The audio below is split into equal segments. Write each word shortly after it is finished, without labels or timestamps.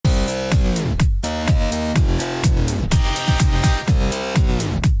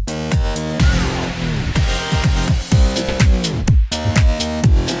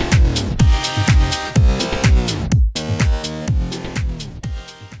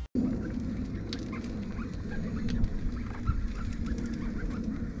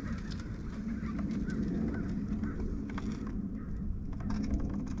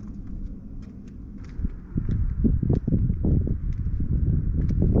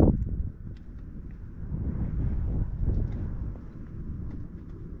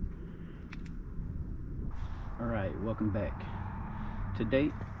welcome back.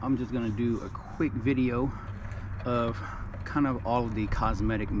 Today I'm just gonna do a quick video of kind of all of the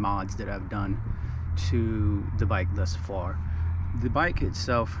cosmetic mods that I've done to the bike thus far. The bike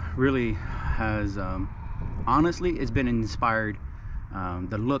itself really has honestly, it's been inspired,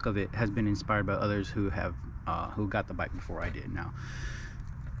 the look of it has been inspired by others who got the bike before I did. Now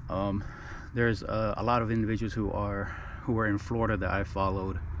there's a lot of individuals who were in Florida that I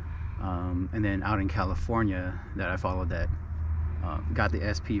followed, and then out in California that I followed that got the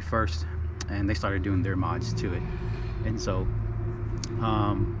SP first, and they started doing their mods to it. And so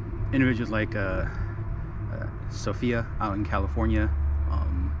individuals like Sophia out in California,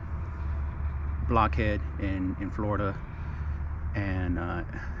 Blockhead in Florida, and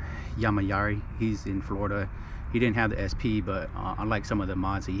Yamaha, he's in Florida. He didn't have the SP, but I like some of the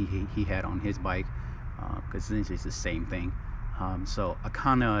mods he had on his bike, because essentially it's the same thing. So I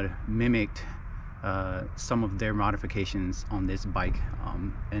kind of mimicked some of their modifications on this bike,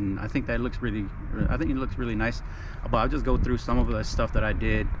 and I think it looks really nice. But I'll just go through some of the stuff that I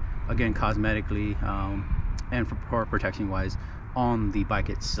did, again, cosmetically and for protection wise on the bike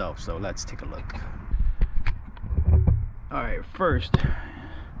itself. So let's take a look. All right, first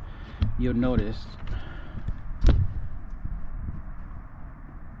you'll notice,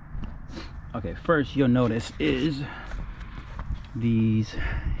 is these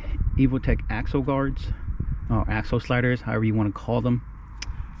Evotech axle guards, or axle sliders, however you want to call them.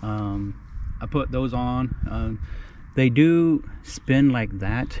 I put those on. They do spin like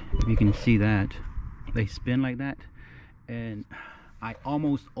that. If you can see that, they spin like that, and I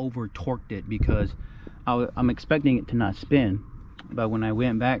almost over torqued it because I'm expecting it to not spin. But when I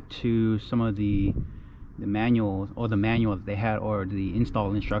went back to some of the manuals, or the manual that they had, or the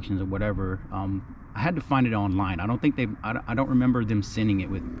install instructions or whatever, I had to find it online. I don't remember them sending it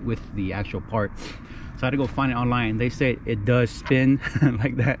with the actual part, so I had to go find it online. They say it does spin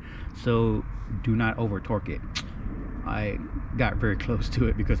like that, so do not over torque it. I got very close to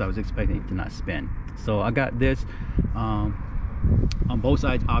it because I was expecting it to not spin. So I got this on both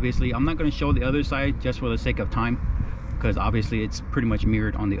sides. Obviously I'm not going to show the other side just for the sake of time, because obviously it's pretty much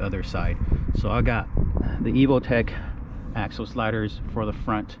mirrored on the other side. So I got the Evotech axle sliders for the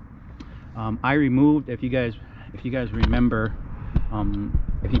front. I removed, if you guys remember,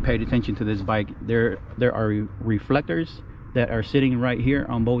 if you paid attention to this bike, there are reflectors that are sitting right here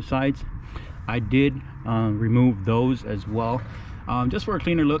on both sides. I did remove those as well, just for a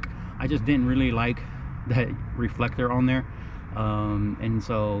cleaner look. I just didn't really like that reflector on there, and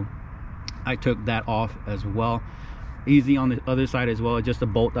so I took that off as well. Easy on the other side as well, just a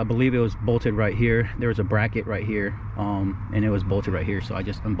bolt. I believe it was bolted right here. There was a bracket right here, and it was bolted right here, so I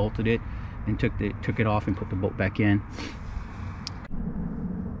just unbolted it and took it off and put the bolt back in.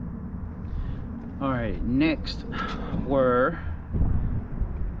 All right, next were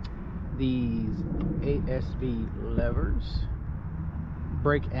these ASV levers,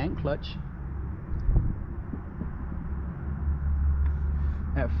 brake and clutch.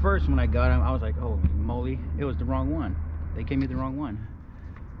 At first when I got them, I was like, oh moly, it was the wrong one. They gave me the wrong one.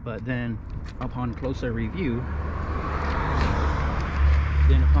 But then upon closer review,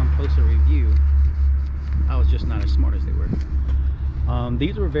 I was just not as smart as they were.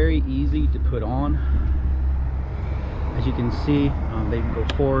 These were very easy to put on. As you can see, they go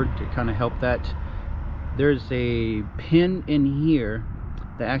forward to kind of help that. There's a pin in here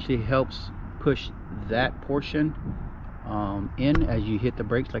that actually helps push that portion in as you hit the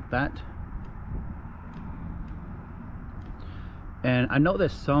brakes like that. And I know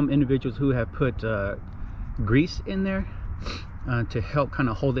there's some individuals who have put grease in there to help kind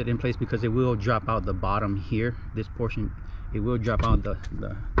of hold it in place, because it will drop out the bottom here. This portion, it will drop out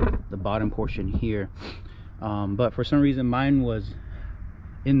the bottom portion here, but for some reason mine was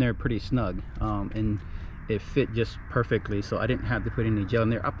in there pretty snug, and it fit just perfectly, so I didn't have to put any gel in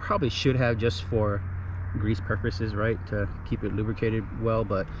there. I probably should have, just for grease purposes, right, to keep it lubricated well,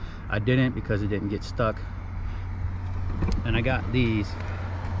 but I didn't because it didn't get stuck. And I got these,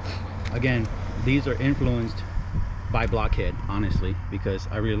 again, these are influenced by Blockhead, honestly, because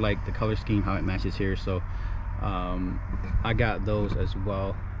I really like the color scheme, how it matches here. So I got those as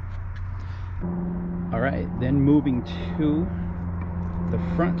well. All right, then moving to the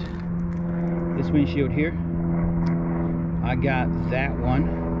front, this windshield here, I got that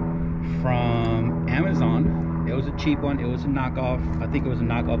one from Amazon. It was a cheap one. It was a knockoff. I think it was a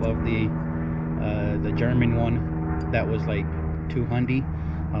knockoff of the German one that was like 200.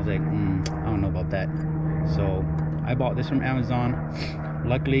 I was like, I don't know about that. So I bought this from Amazon.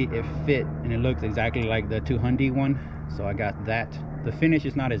 Luckily it fit and it looks exactly like the 200 one, so I got that. The finish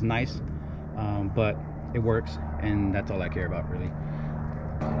is not as nice, but it works, and that's all I care about really.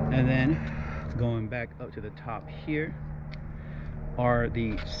 And then going back up to the top here are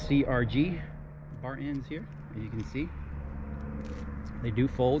the CRG bar ends here. As you can see, they do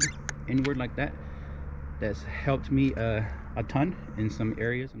fold inward like that. That's helped me a ton in some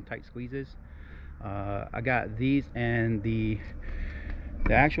areas, some tight squeezes. I got these, and the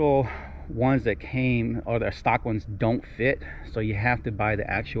actual ones that came, or the stock ones, don't fit, so you have to buy the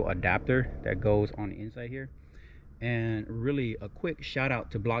actual adapter that goes on the inside here. And really a quick shout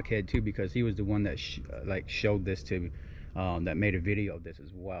out to Blockhead too, because he was the one that showed this to that made a video of this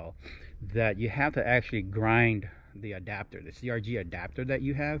as well, that you have to actually grind the adapter, the CRG adapter that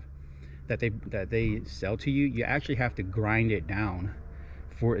you have, that they sell to you. You actually have to grind it down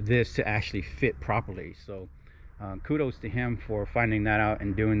for this to actually fit properly. So kudos to him for finding that out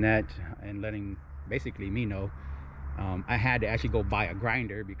and doing that, and letting basically me know. I had to actually go buy a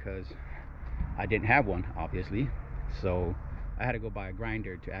grinder because I didn't have one, obviously, so I had to go buy a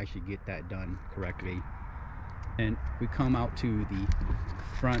grinder to actually get that done correctly. And we come out to the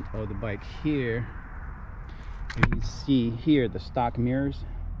front of the bike here. You can see here the stock mirrors,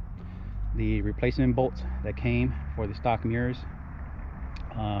 the replacement bolts that came for the stock mirrors.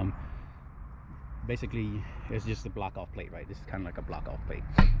 Basically it's just a block off plate, right? This is kind of like a block off plate.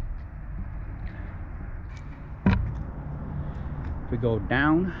 If we go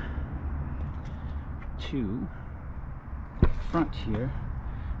down to the front here,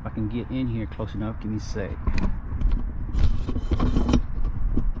 if I can get in here close enough, give me a sec.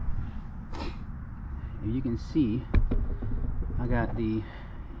 And you can see I got the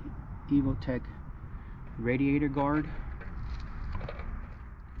Evotech radiator guard,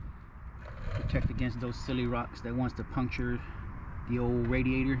 protect against those silly rocks that wants to puncture the old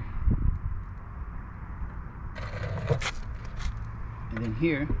radiator. And then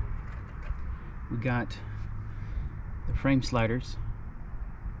here we got the frame sliders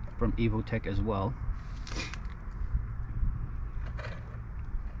from Evotech as well.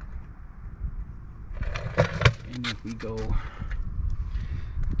 And if we go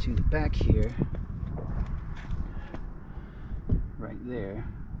to the back here, right there,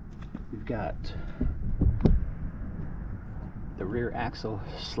 we've got the rear axle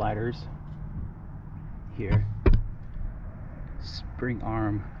sliders here, spring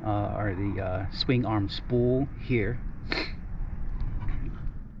arm or the swing arm spool here,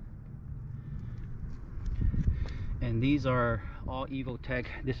 and these are all Evotech.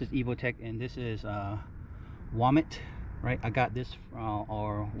 This is Evotech, and this is Womit, right? I got this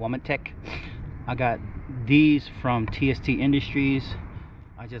or Womitech. I got these from TST Industries.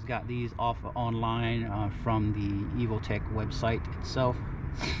 I just got these off online from the Evotech website itself.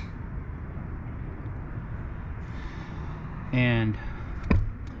 And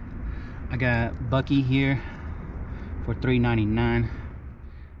I got Bucky here for $3.99.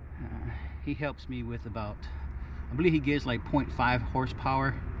 He helps me with about, I believe he gives like 0.5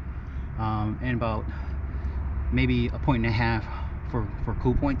 horsepower and about maybe a 1.5 for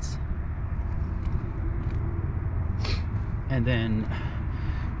cool points. And then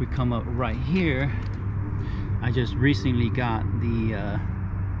we come up right here. I just recently got the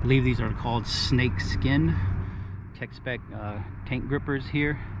I believe these are called snake skin tech spec tank grippers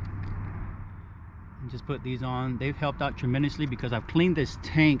here, and just put these on. They've helped out tremendously because I've cleaned this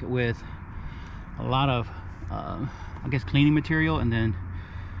tank with a lot of I guess cleaning material, and then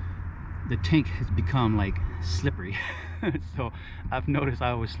the tank has become like slippery. So I've noticed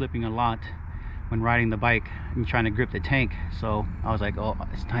I was slipping a lot when riding the bike and trying to grip the tank. So I was like, oh,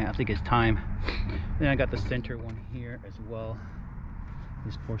 it's time, I think it's time. Then I got the center one here as well,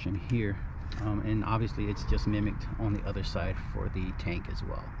 this portion here, and obviously it's just mimicked on the other side for the tank as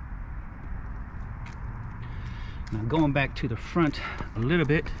well. Now going back to the front a little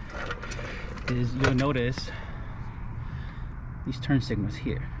bit, is you'll notice these turn signals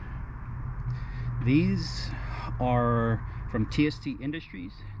here. These are from TST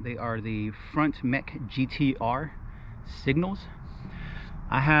Industries. They are the front mech GTR signals.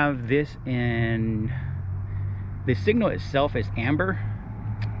 I have this in, the signal itself is amber,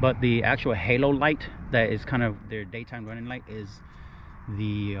 but the actual halo light that is kind of their daytime running light is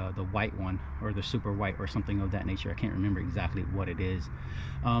the white one, or the super white, or something of that nature. I can't remember exactly what it is.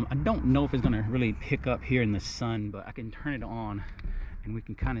 I don't know if it's gonna really pick up here in the sun, but I can turn it on and we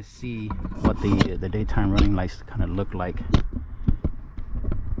can kind of see what the daytime running lights kind of look like.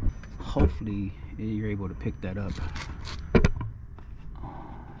 Hopefully you're able to pick that up.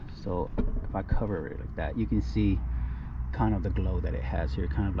 So if I cover it like that, you can see kind of the glow that it has here,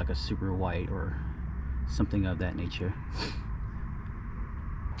 kind of like a super white or something of that nature.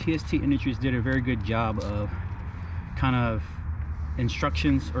 TST Industries did a very good job of kind of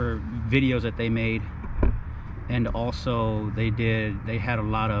instructions or videos that they made, and also they had a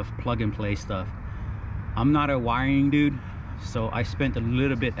lot of plug and play stuff. I'm not a wiring dude, so I spent a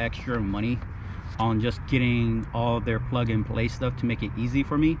little bit extra money on just getting all their plug and play stuff to make it easy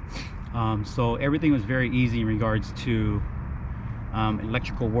for me. So everything was very easy in regards to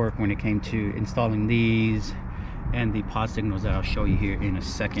electrical work when it came to installing these and the pod signals that I'll show you here in a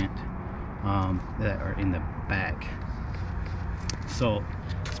second, that are in the back. So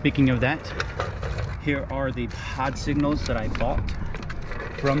speaking of that, here are the pod signals that I bought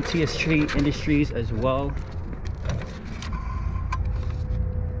from TST Industries as well.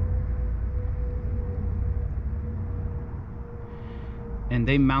 And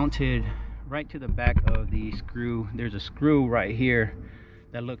they mounted right to the back of the screw. There's a screw right here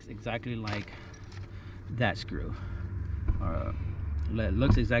that looks exactly like that screw. It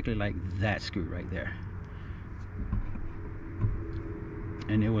looks exactly like that screw right there.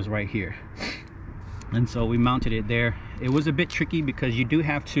 And it was right here. And so we mounted it there. It was a bit tricky because you do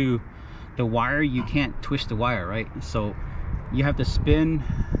have to, the wire, you can't twist the wire, right? So you have to spin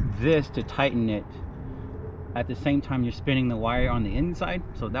this to tighten it at the same time you're spinning the wire on the inside.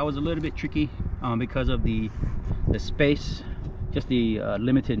 So that was a little bit tricky because of the space, just the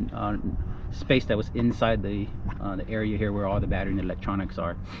limited space that was inside the area here where all the battery and electronics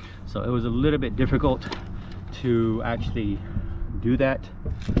are. So it was a little bit difficult to actually do that,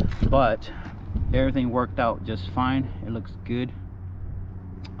 but everything worked out just fine. It looks good.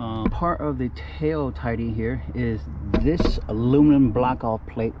 Part of the tail tidy here is this aluminum block off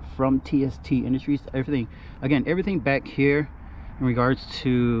plate from TST Industries. Everything back here in regards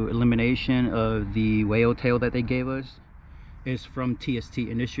to elimination of the whale tail that they gave us is from TST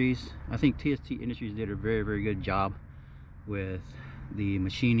Industries. I think TST Industries did a very good job with the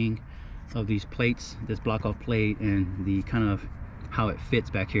machining of these plates, this block off plate, and the kind of how it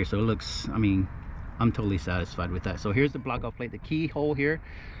fits back here. So it looks, I mean, I'm totally satisfied with that. So here's the block off plate. The keyhole here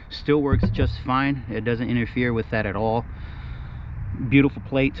still works just fine. It doesn't interfere with that at all. Beautiful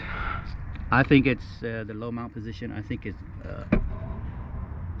plate. I think it's the low mount position. I think it's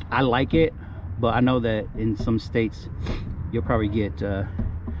I like it, but I know that in some states you'll probably get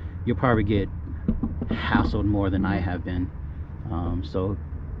hassled more than I have been.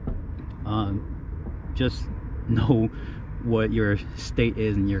 Just know what your state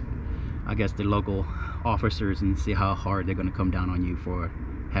is and your, I guess, the local officers, and see how hard they're going to come down on you for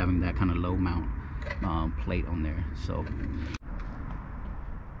having that kind of low mount plate on there. So,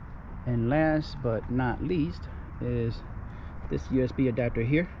 and last but not least is this USB adapter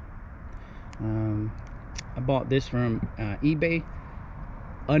here. I bought this from eBay.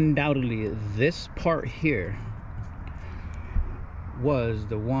 Undoubtedly this part here was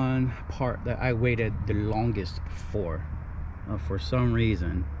the one part that I waited the longest for some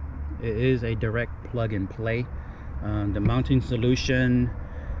reason. It is a direct plug and play. The mounting solution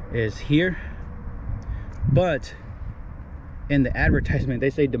is here, but in the advertisement they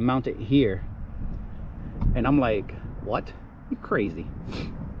say to mount it here, and I'm like, what? You crazy?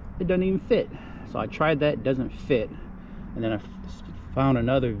 It doesn't even fit. So I tried that, it doesn't fit. And then I found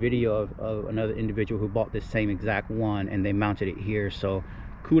another video of another individual who bought this same exact one, and they mounted it here. So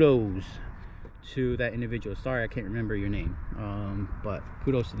kudos to that individual. Sorry I can't remember your name, but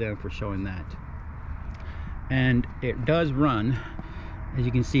kudos to them for showing that. And it does run, as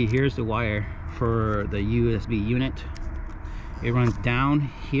you can see. Here's the wire for the USB unit. It runs down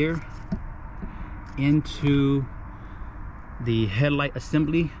here into the headlight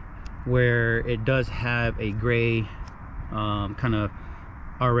assembly, where it does have a gray kind of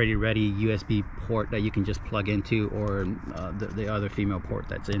already ready USB port that you can just plug into, or the other female port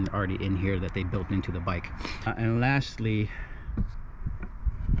that's already in here that they built into the bike. And lastly,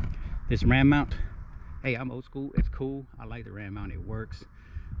 this ram mount. Hey, I'm old school. It's cool. I like the ram mount. It works.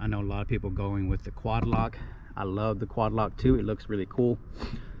 I know a lot of people going with the quad lock. I love the quad lock too. It looks really cool,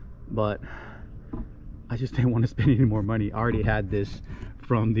 but I just didn't want to spend any more money. I already had this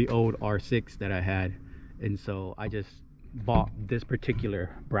from the old R6 that I had, and so I just bought this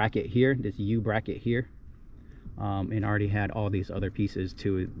particular bracket here, this U bracket here, and already had all these other pieces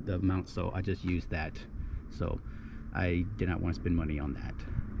to the mount, so I just used that. So I did not want to spend money on that.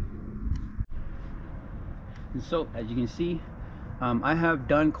 And so as you can see, I have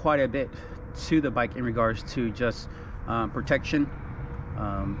done quite a bit to the bike in regards to just protection,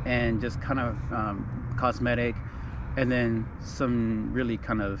 and just kind of cosmetic, and then some really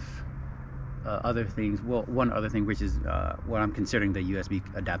kind of other things. Well, one other thing, which is what I'm considering the USB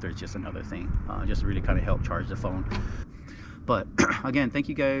adapter is just another thing, just to really kind of help charge the phone. But again, thank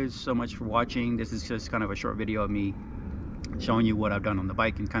you guys so much for watching. This is just kind of a short video of me showing you what I've done on the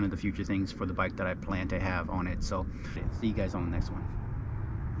bike and kind of the future things for the bike that I plan to have on it. So see you guys on the next one.